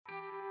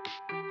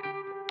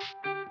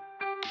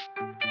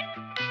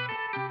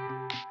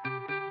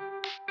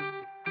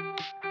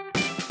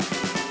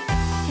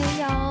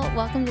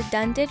welcome to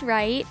Done Did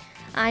Right.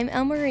 I'm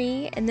Elle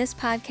Marie, and this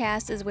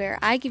podcast is where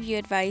I give you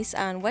advice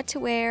on what to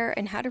wear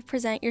and how to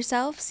present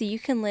yourself so you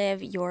can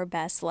live your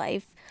best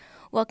life.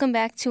 Welcome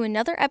back to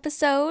another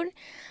episode.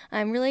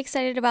 I'm really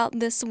excited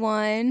about this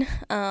one.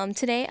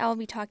 Today I'll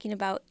be talking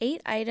about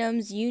 8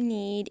 items you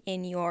need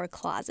in your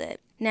closet.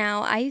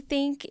 Now, I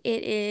think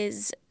it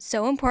is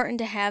so important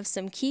to have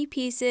some key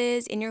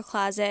pieces in your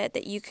closet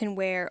that you can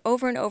wear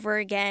over and over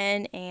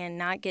again and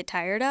not get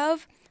tired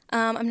of.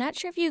 I'm not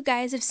sure if you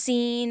guys have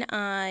seen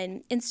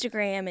on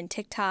Instagram and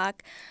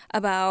TikTok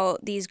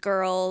about these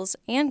girls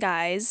and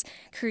guys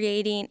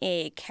creating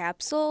a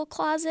capsule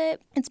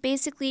closet. It's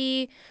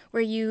basically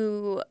where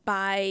you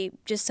buy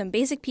just some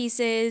basic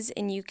pieces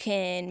and you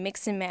can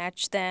mix and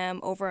match them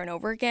over and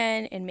over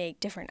again and make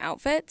different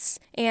outfits.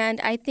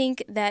 And I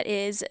think that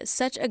is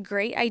such a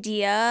great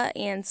idea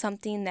and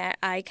something that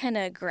I kind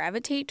of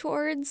gravitate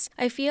towards.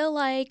 I feel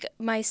like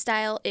my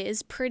style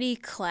is pretty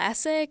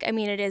classic. I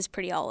mean, it is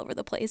pretty all over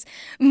the place.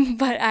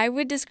 But I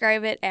would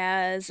describe it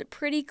as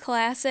pretty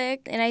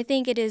classic, and I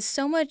think it is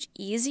so much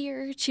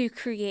easier to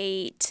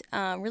create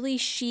really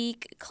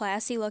chic,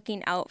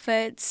 classy-looking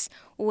outfits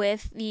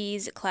with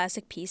these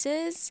classic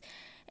pieces.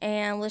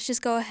 And let's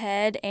just go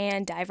ahead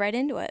and dive right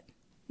into it.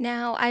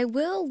 Now, I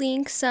will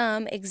link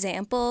some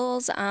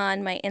examples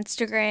on my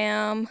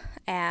Instagram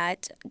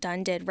at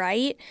Done Did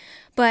Right,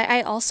 but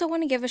I also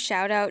want to give a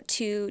shout out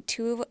to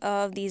 2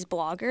 of these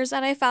bloggers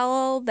that I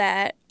follow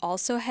that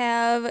also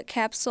have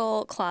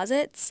capsule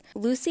closets.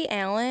 Lucy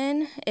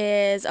Allen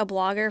is a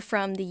blogger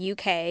from the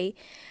UK,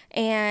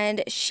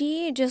 and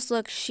she just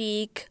looks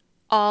chic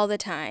all the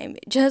time.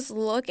 Just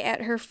look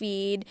at her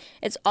feed.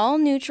 It's all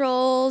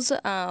neutrals,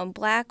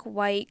 black,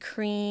 white,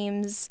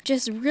 creams,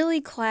 just really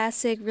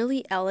classic,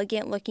 really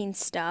elegant looking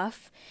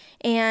stuff.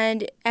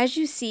 And as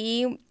you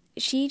see,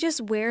 she just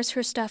wears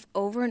her stuff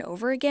over and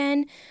over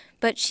again,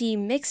 but she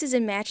mixes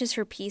and matches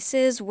her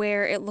pieces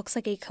where it looks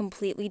like a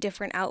completely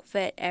different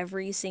outfit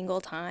every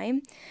single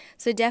time.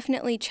 So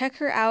definitely check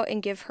her out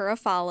and give her a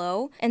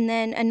follow. And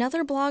then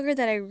another blogger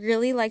that I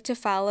really like to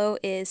follow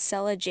is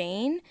Sella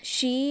Jane.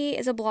 She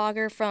is a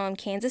blogger from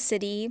Kansas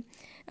City.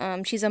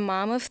 She's a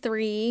mom of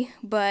 3,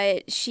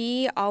 but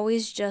she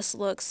always just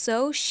looks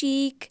so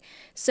chic,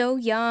 so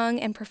young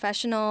and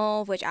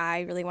professional, which I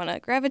really want to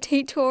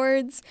gravitate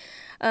towards.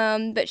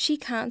 But she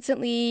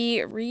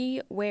constantly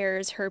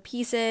re-wears her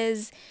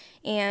pieces,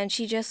 and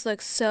she just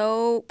looks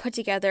so put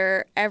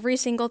together every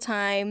single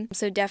time.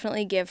 So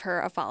definitely give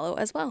her a follow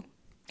as well.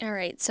 All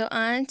right, so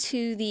on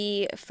to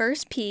the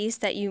first piece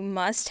that you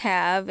must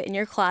have in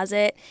your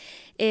closet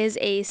is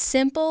a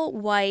simple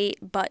white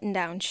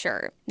button-down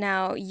shirt.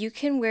 Now, you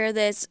can wear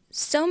this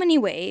so many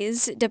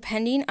ways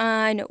depending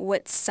on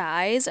what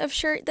size of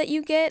shirt that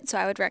you get. So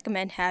I would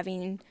recommend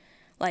having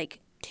like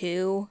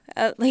 2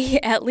 at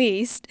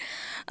least.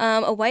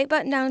 A white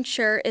button-down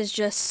shirt is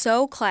just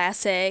so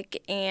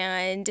classic,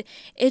 and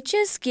it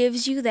just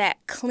gives you that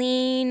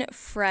clean,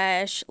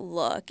 fresh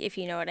look, if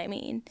you know what I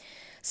mean.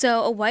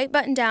 So a white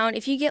button down,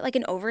 if you get like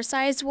an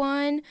oversized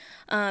one,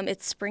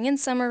 it's spring and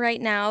summer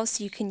right now,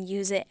 so you can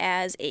use it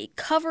as a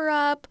cover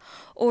up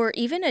or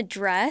even a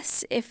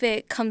dress. If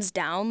it comes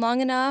down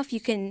long enough, you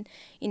can,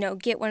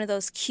 get one of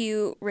those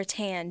cute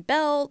rattan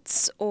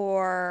belts,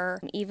 or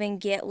even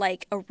get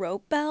like a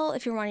rope belt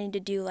if you're wanting to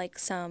do like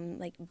some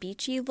like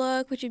beachy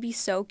look, which would be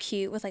so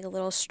cute with like a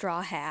little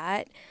straw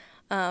hat.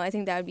 I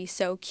think that would be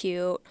so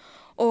cute.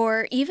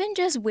 Or even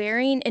just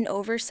wearing an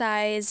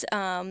oversized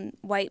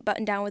white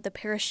button down with a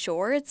pair of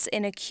shorts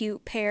and a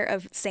cute pair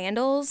of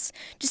sandals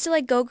just to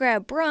like go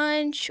grab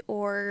brunch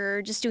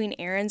or just doing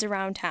errands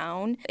around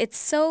town. It's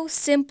so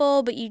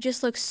simple, but you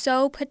just look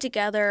so put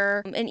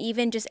together. And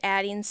even just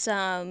adding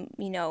some,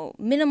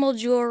 minimal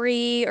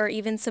jewelry or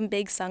even some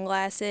big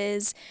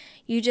sunglasses,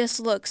 you just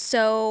look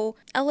so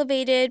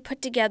elevated,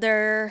 put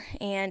together,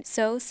 and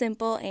so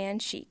simple and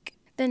chic.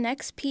 The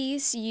next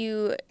piece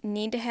you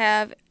need to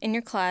have in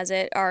your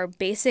closet are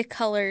basic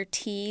color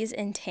tees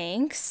and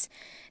tanks.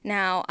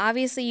 Now,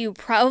 obviously, you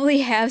probably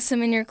have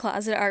some in your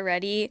closet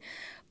already,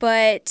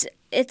 but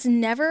it's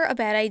never a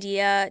bad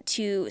idea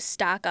to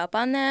stock up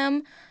on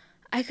them.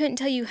 I couldn't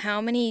tell you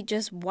how many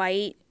just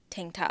white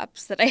tank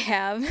tops that I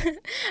have.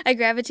 I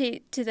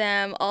gravitate to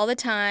them all the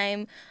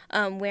time,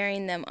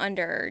 wearing them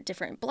under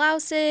different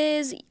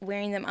blouses,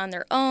 wearing them on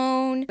their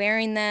own,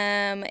 wearing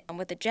them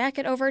with a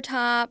jacket over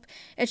top.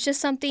 It's just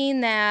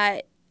something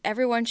that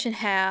everyone should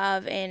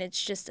have, and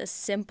it's just a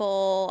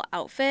simple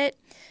outfit,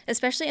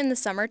 especially in the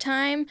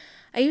summertime.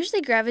 I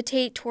usually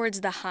gravitate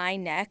towards the high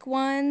neck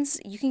ones.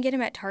 You can get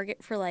them at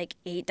Target for like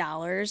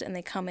 $8, and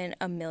they come in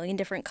a million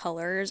different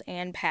colors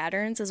and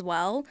patterns as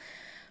well.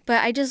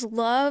 But I just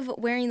love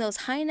wearing those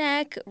high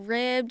neck,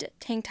 ribbed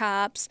tank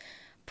tops,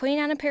 putting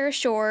on a pair of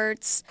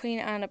shorts, putting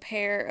on a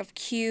pair of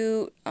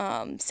cute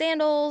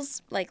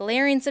sandals, like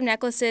layering some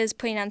necklaces,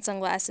 putting on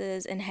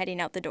sunglasses, and heading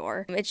out the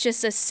door. It's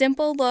just a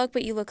simple look,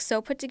 but you look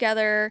so put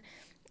together,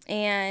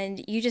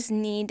 and you just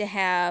need to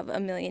have a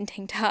million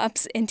tank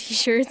tops and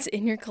t-shirts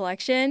in your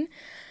collection.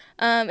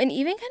 And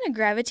even kind of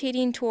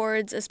gravitating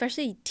towards,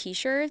 especially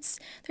t-shirts.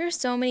 There's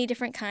so many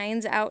different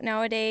kinds out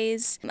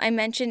nowadays. I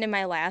mentioned in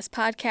my last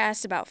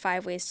podcast about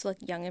 5 ways to look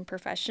young and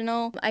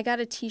professional. I got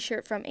a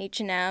t-shirt from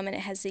H&M and it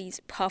has these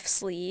puff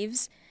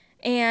sleeves.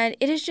 And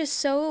it is just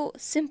so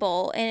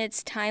simple and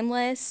it's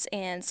timeless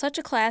and such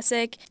a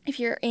classic. If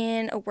you're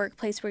in a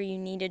workplace where you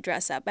need to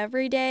dress up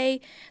every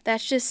day,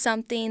 that's just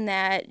something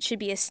that should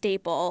be a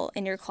staple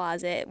in your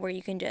closet where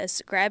you can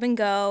just grab and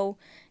go.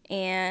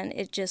 And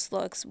it just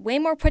looks way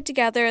more put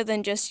together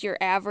than just your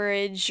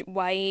average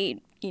white,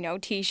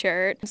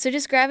 t-shirt. So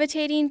just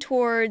gravitating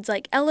towards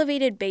like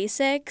elevated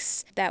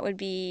basics, that would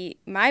be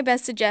my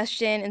best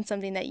suggestion and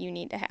something that you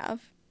need to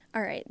have.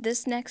 All right,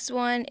 this next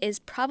one is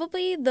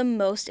probably the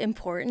most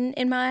important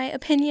in my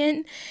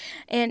opinion,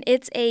 and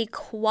it's a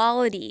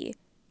quality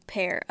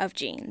pair of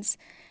jeans.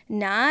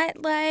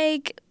 Not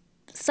like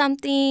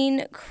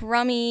something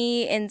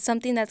crummy and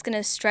something that's going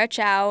to stretch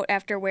out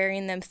after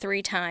wearing them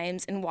 3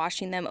 times and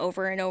washing them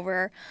over and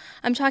over.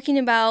 I'm talking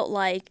about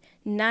like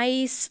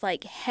nice,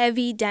 like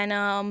heavy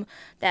denim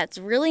that's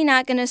really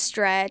not going to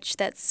stretch.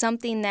 That's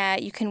something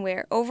that you can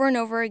wear over and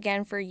over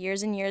again for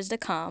years and years to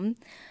come.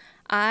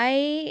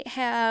 I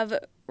have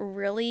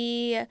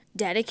really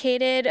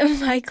dedicated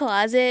my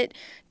closet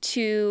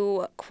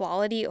to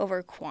quality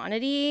over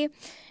quantity.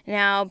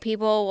 Now,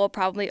 people will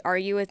probably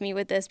argue with me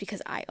with this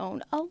because I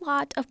own a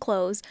lot of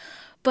clothes.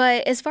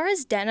 But as far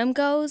as denim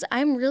goes,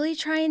 I'm really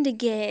trying to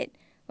get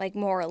like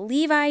more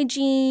Levi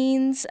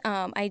jeans.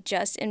 I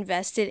just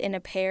invested in a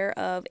pair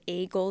of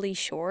A. Goldie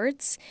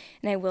shorts,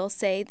 and I will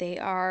say they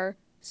are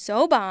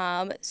so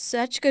bomb,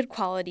 such good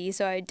quality,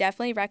 so I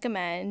definitely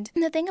recommend.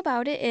 And the thing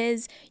about it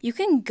is you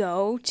can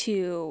go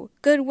to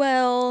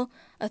Goodwill,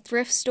 a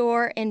thrift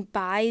store, and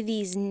buy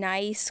these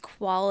nice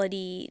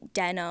quality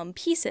denim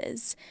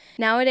pieces.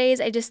 Nowadays,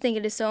 I just think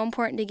it is so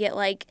important to get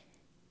like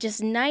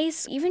just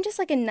nice, even just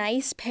like a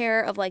nice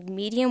pair of like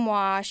medium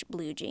wash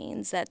blue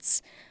jeans.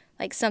 That's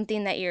like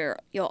something that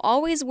you'll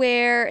always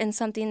wear and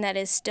something that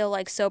is still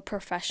like so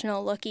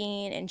professional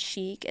looking and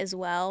chic as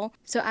well.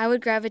 So I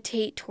would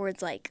gravitate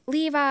towards like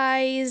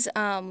Levi's,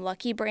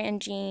 Lucky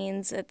Brand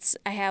jeans.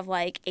 I have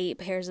like 8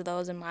 pairs of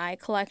those in my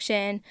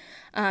collection.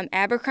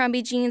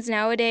 Abercrombie jeans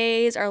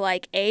nowadays are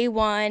like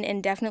A1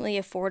 and definitely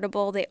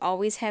affordable. They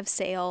always have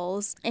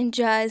sales, and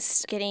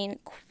just getting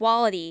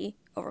quality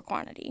over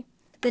quantity.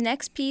 The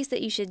next piece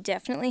that you should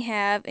definitely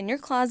have in your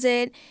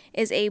closet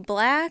is a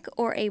black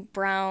or a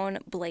brown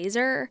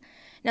blazer.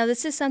 Now,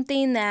 this is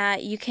something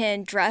that you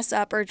can dress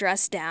up or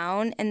dress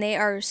down, and they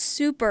are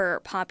super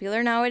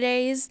popular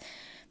nowadays.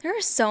 There are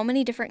so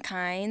many different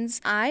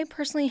kinds. I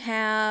personally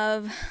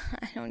have,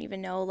 I don't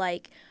even know,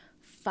 like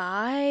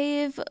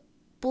 5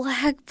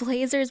 black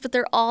blazers, but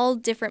they're all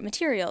different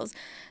materials.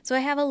 So I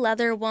have a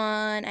leather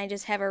one, I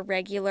just have a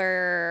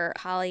regular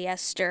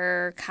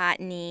polyester,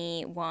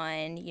 cottony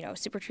one,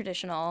 super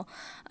traditional.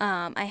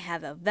 I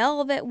have a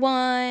velvet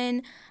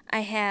one, I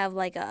have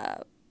like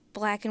a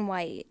black and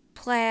white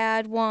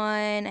plaid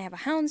one, I have a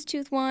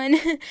houndstooth one.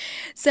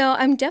 So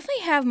I'm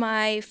definitely have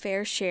my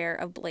fair share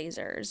of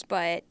blazers,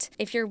 but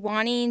if you're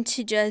wanting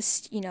to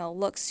just,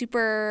 look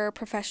super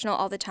professional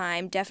all the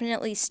time,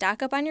 definitely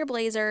stock up on your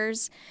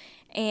blazers.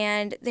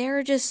 And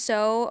they're just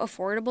so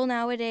affordable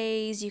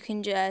nowadays. You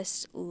can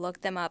just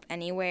look them up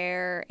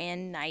anywhere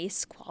and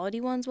nice quality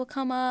ones will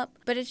come up.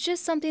 But it's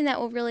just something that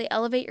will really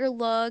elevate your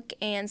look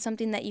and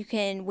something that you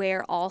can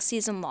wear all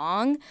season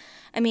long.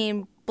 I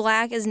mean,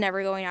 black is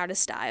never going out of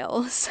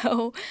style.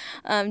 So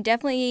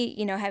definitely,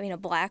 having a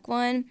black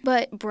one.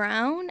 But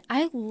brown,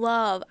 I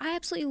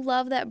absolutely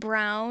love that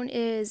brown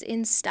is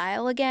in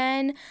style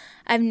again.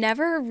 I've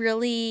never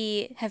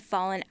really have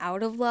fallen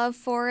out of love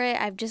for it.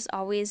 I've just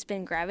always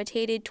been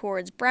gravitated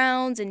towards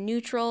browns and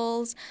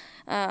neutrals.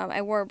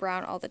 I wore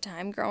brown all the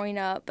time growing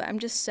up, but I'm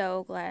just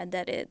so glad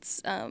that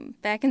it's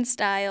back in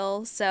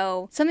style.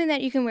 So something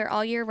that you can wear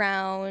all year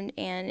round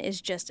and is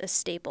just a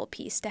staple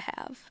piece to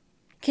have.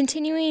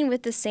 Continuing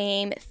with the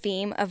same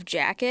theme of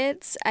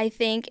jackets, I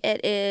think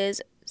it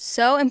is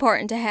so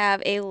important to have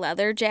a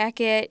leather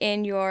jacket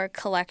in your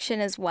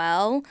collection as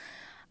well.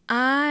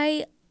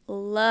 I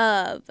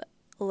love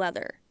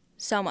leather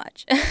so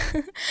much.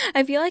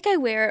 I feel like I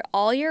wear it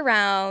all year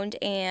round,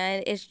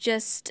 and it's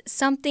just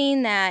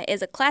something that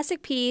is a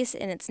classic piece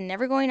and it's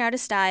never going out of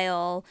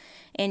style,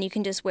 and you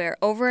can just wear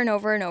over and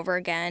over and over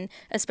again,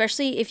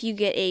 especially if you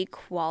get a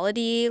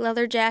quality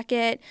leather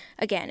jacket.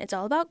 Again, it's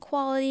all about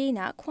quality,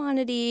 not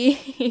quantity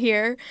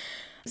here.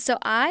 So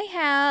I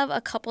have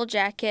a couple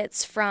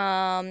jackets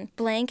from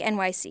Blank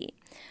NYC.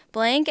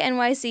 Blank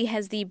NYC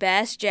has the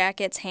best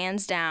jackets,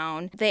 hands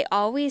down. They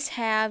always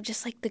have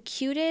just like the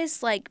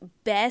cutest, like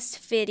best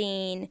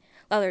fitting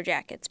leather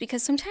jackets,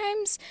 because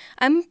sometimes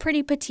I'm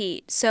pretty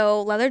petite,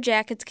 so leather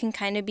jackets can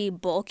kind of be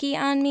bulky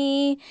on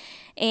me,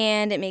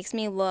 and it makes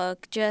me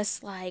look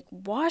just like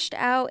washed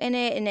out in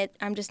it, and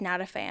I'm just not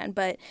a fan.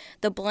 But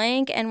the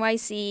Blank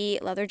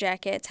NYC leather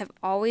jackets have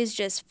always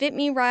just fit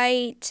me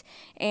right,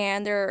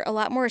 and they're a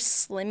lot more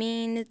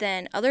slimming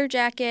than other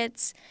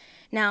jackets.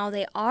 Now,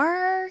 they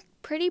are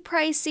pretty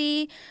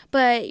pricey,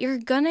 but you're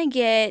gonna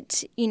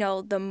get,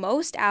 the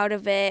most out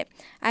of it.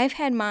 I've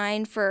had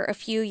mine for a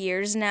few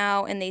years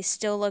now, and they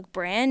still look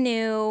brand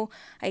new.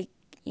 I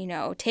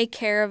take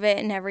care of it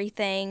and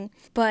everything.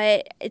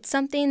 But it's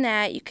something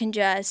that you can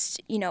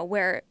just,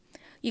 wear.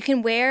 You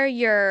can wear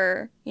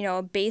your,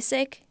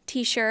 basic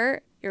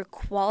t-shirt, your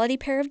quality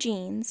pair of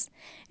jeans,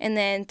 and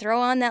then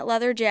throw on that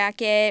leather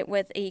jacket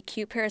with a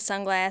cute pair of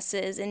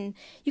sunglasses. And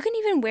you can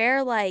even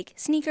wear like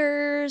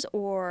sneakers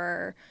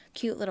or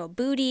cute little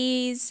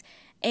booties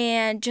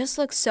and just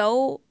look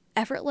so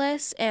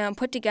effortless and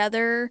put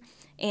together.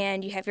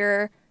 And you have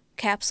your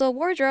capsule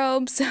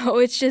wardrobe. So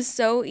it's just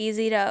so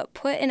easy to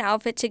put an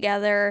outfit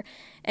together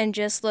and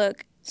just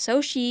look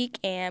so chic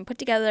and put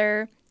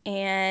together.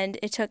 And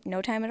it took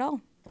no time at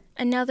all.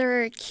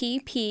 Another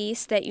key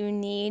piece that you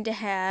need to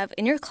have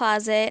in your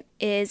closet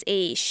is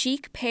a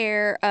chic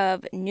pair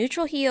of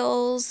neutral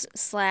heels /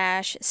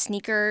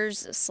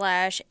 sneakers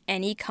 /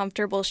 any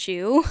comfortable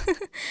shoe.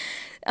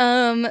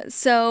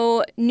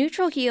 So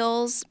neutral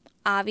heels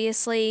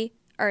obviously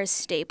are a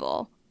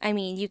staple. I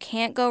mean, you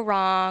can't go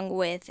wrong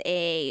with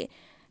a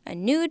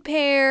nude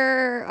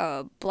pair,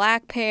 a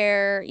black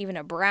pair, even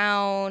a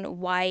brown,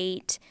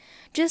 white.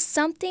 Just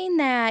something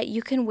that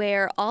you can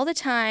wear all the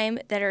time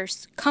that are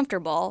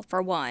comfortable,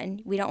 for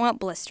one. We don't want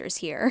blisters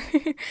here.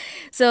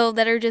 So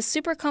that are just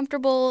super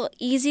comfortable,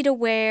 easy to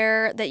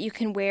wear, that you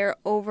can wear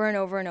over and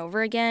over and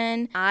over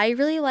again. I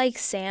really like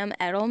Sam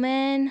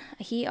Edelman.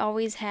 He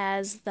always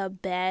has the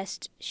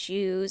best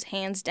shoes,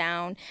 hands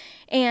down.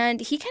 And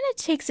he kind of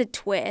takes a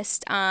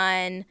twist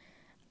on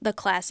the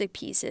classic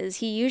pieces.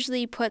 He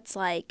usually puts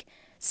like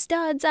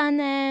studs on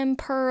them,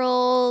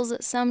 pearls,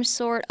 some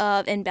sort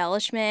of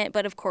embellishment,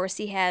 but of course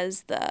he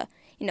has the,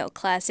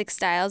 classic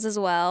styles as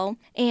well.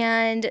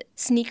 And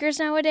sneakers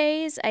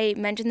nowadays, I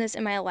mentioned this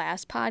in my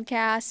last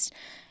podcast,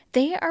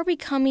 they are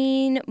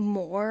becoming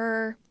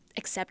more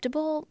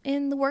acceptable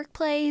in the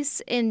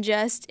workplace and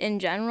just in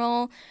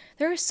general.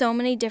 There are so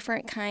many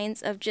different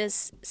kinds of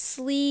just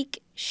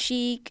sleek,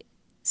 chic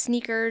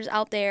sneakers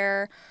out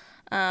there.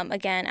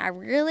 Again, I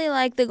really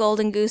like the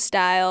Golden Goose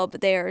style, but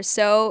they are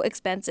so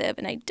expensive,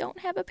 and I don't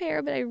have a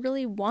pair, but I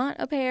really want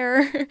a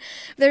pair.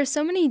 There's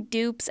so many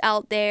dupes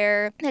out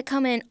there that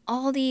come in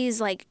all these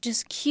like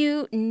just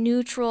cute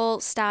neutral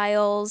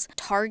styles.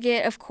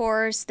 Target, of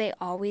course, they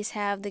always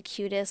have the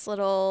cutest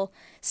little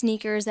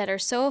sneakers that are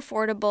so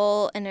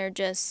affordable and are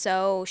just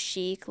so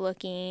chic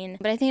looking.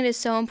 But I think it is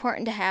so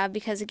important to have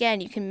because,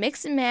 again, you can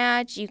mix and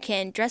match, you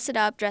can dress it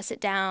up, dress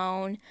it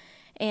down,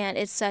 and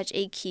it's such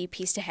a key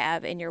piece to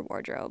have in your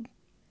wardrobe.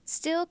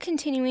 Still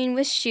continuing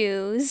with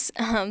shoes,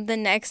 the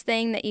next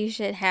thing that you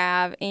should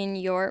have in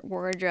your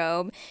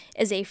wardrobe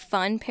is a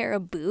fun pair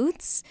of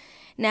boots.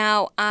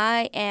 Now,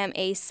 I am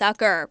a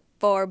sucker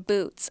for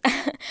boots.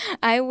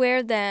 I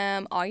wear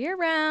them all year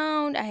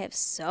round. I have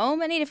so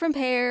many different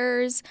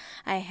pairs.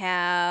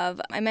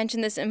 I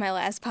mentioned this in my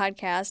last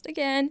podcast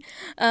again,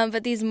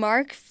 but these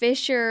Mark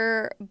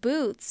Fisher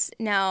boots.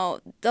 Now,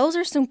 those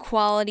are some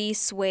quality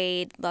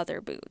suede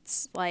leather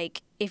boots.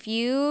 Like, if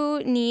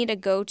you need a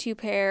go-to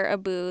pair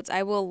of boots,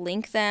 I will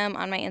link them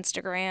on my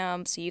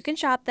Instagram so you can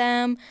shop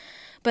them.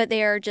 But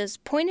they are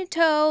just pointed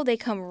toe. They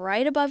come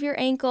right above your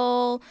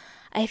ankle.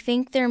 I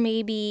think they're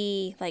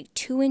maybe like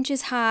 2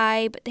 inches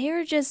high, but they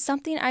are just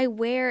something I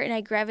wear and I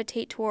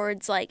gravitate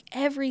towards like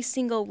every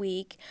single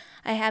week.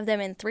 I have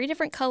them in 3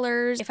 different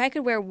colors. If I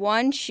could wear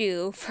one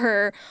shoe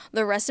for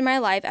the rest of my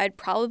life, I'd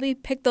probably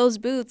pick those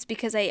boots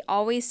because I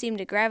always seem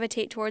to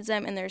gravitate towards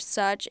them, and they're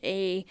such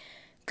a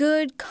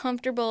good,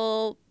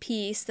 comfortable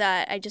piece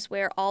that I just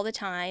wear all the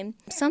time.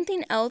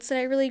 Something else that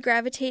I really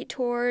gravitate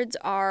towards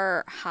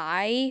are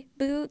high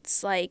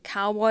boots, like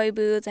cowboy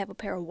boots. I have a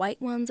pair of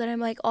white ones that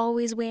I'm like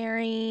always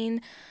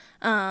wearing.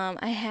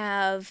 I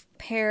have a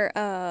pair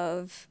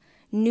of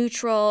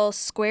neutral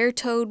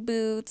square-toed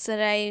boots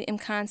that I am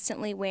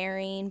constantly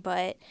wearing,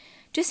 but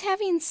just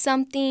having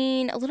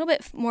something a little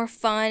bit more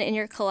fun in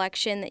your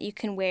collection that you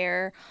can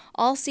wear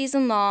all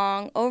season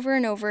long, over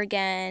and over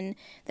again,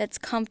 that's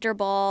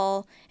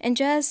comfortable, and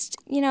just,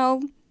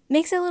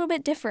 makes it a little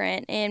bit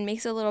different and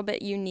makes it a little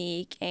bit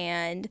unique,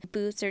 and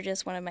boots are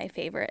just one of my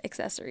favorite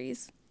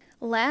accessories.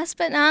 Last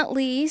but not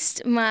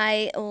least,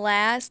 my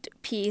last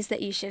piece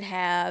that you should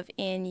have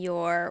in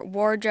your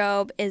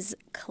wardrobe is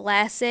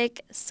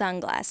classic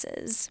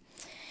sunglasses.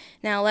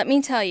 Now, let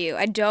me tell you,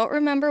 I don't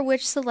remember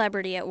which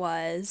celebrity it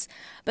was,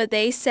 but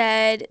they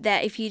said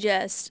that if you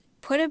just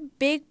put a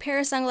big pair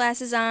of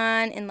sunglasses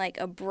on and like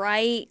a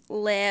bright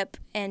lip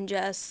and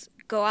just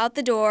go out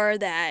the door,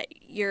 that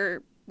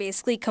you're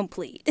basically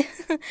complete.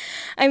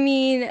 I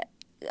mean,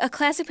 a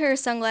classic pair of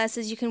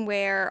sunglasses you can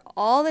wear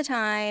all the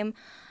time.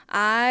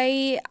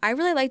 I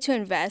really like to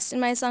invest in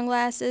my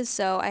sunglasses,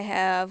 so I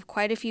have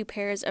quite a few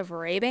pairs of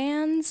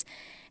Ray-Bans.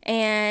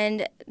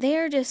 And they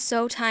are just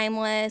so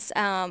timeless.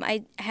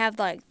 I have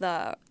like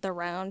the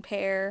round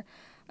pair.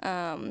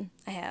 I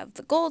have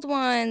the gold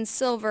one,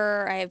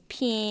 silver. I have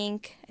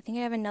pink. I think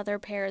I have another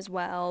pair as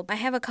well. I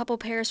have a couple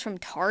pairs from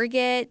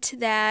Target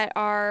that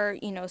are,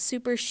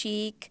 super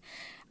chic.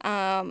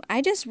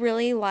 I just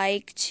really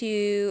like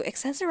to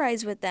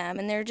accessorize with them,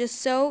 and they're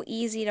just so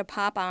easy to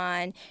pop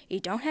on. You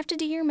don't have to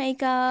do your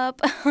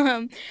makeup.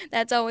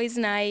 That's always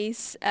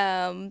nice.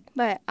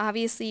 But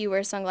obviously you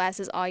wear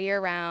sunglasses all year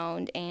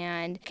round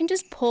and can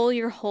just pull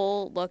your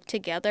whole look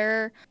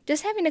together.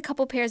 Just having a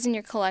couple pairs in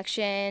your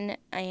collection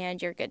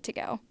and you're good to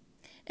go.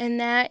 And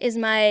that is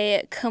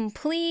my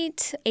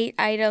complete 8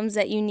 items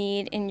that you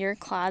need in your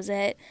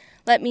closet.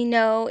 Let me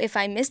know if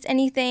I missed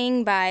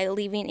anything by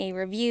leaving a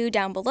review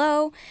down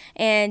below,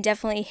 and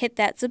definitely hit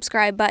that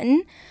subscribe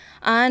button.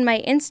 On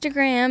my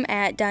Instagram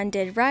at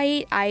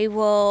DoneDidRight, I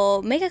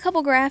will make a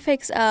couple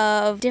graphics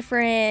of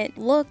different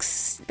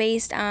looks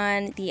based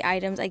on the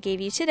items I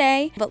gave you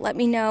today. But let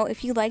me know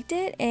if you liked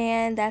it,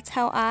 and that's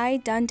how I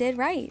done did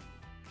right.